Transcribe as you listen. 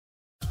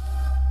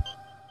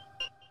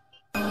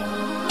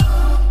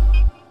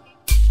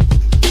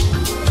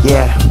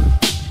Yeah,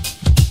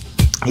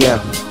 yeah.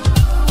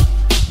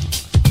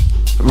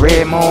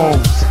 Red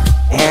moons,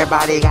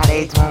 everybody got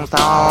a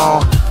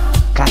tombstone.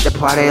 Got the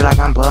party like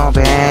I'm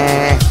bumping.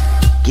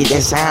 Get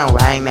that sound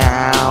right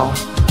now.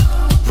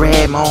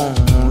 Red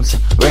moons,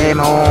 red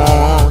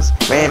moons,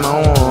 red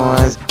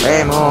moons,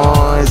 red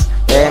moons,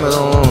 red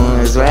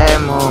moons,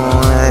 red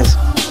moons.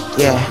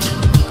 Yeah,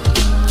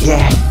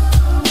 yeah.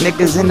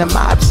 Niggas in the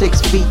mob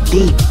 6 feet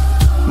deep.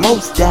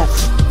 Most deaf.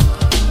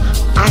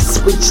 I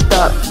switched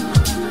up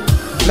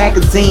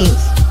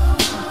magazines,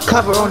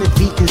 cover on the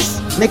Vegas.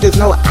 Niggas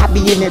know I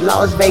be in it,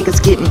 Las Vegas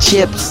getting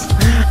chips.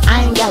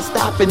 I ain't got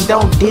stop and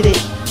don't did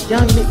it.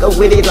 Young nigga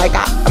with it like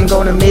I'm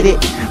gonna admit it.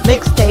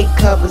 Mixtape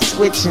cover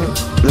switching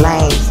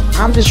lanes.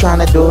 I'm just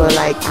trying to do it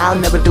like I'll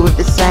never do it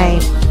the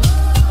same.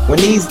 When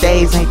these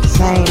days ain't the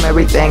same,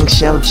 everything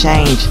shall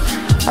change.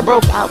 I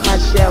broke out my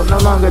shell, no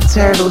longer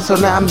turtle, so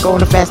now I'm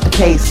going a faster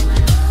pace.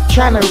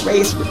 Trying to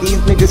race what these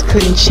niggas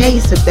couldn't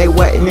chase if they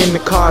wasn't in the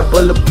car,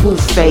 bulletproof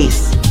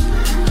face.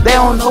 They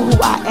don't know who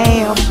I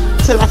am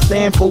till I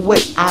stand for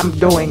what I'm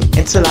doing,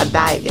 until I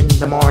die in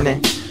the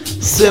morning.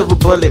 Silver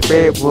bullet,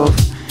 red wolf,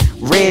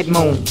 red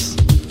moons.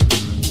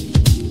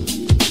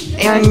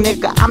 Young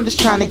nigga, I'm just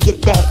trying to get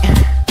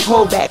that.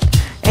 Hold back,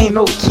 ain't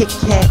no Kit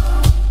Kat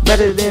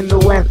better than the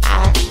one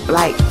I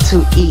like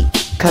to eat,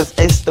 cause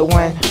it's the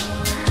one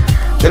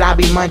that I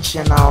be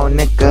munching on,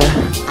 nigga.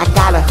 I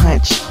got a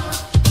hunch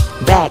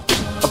back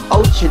of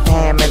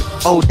Ultradam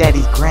and old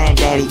daddy's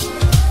granddaddy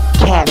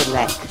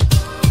Cadillac.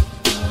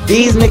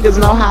 These niggas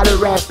know how to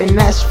rap and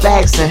that's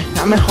facts, and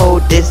I'ma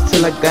hold this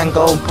till a gun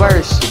gon'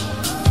 burst,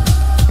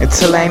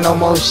 until ain't no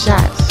more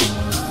shots.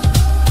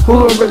 Who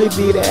will really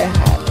be that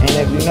hot? And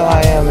if you know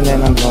I am, and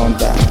then I'm gon'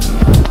 die.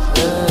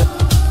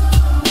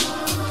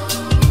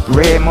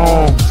 Red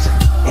moons,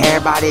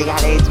 everybody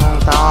got a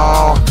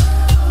tombstone.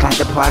 Got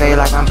the party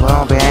like I'm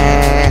bumping.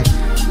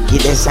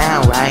 Get that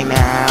sound right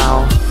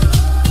now.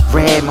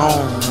 Red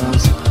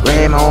moons,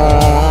 red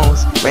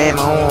moons, red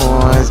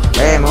moons,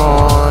 red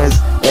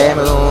moons, red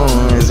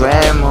moons,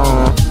 red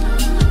moons.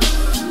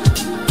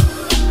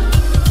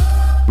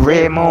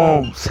 Red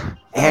moons,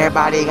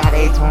 everybody got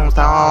a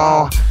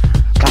tombstone.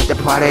 Got the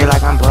party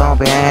like I'm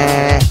bumping.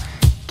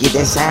 Get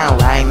that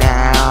sound right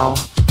now.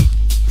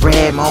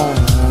 Red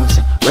moons,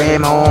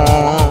 red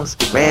moons,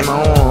 red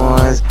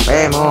moons,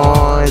 red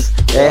moons,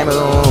 red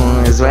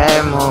moons,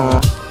 red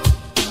moons.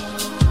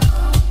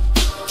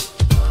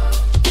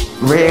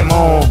 Red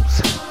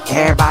moons,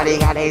 everybody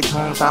got a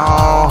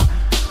tombstone.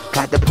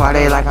 Got the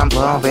party like I'm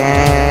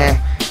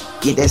bumping.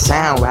 Get that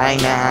sound right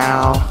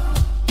now.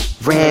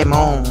 Red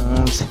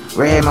moons,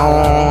 red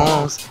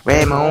moons,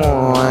 red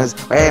moons,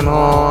 red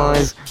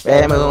moons,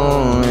 red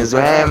moons,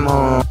 red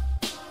moons.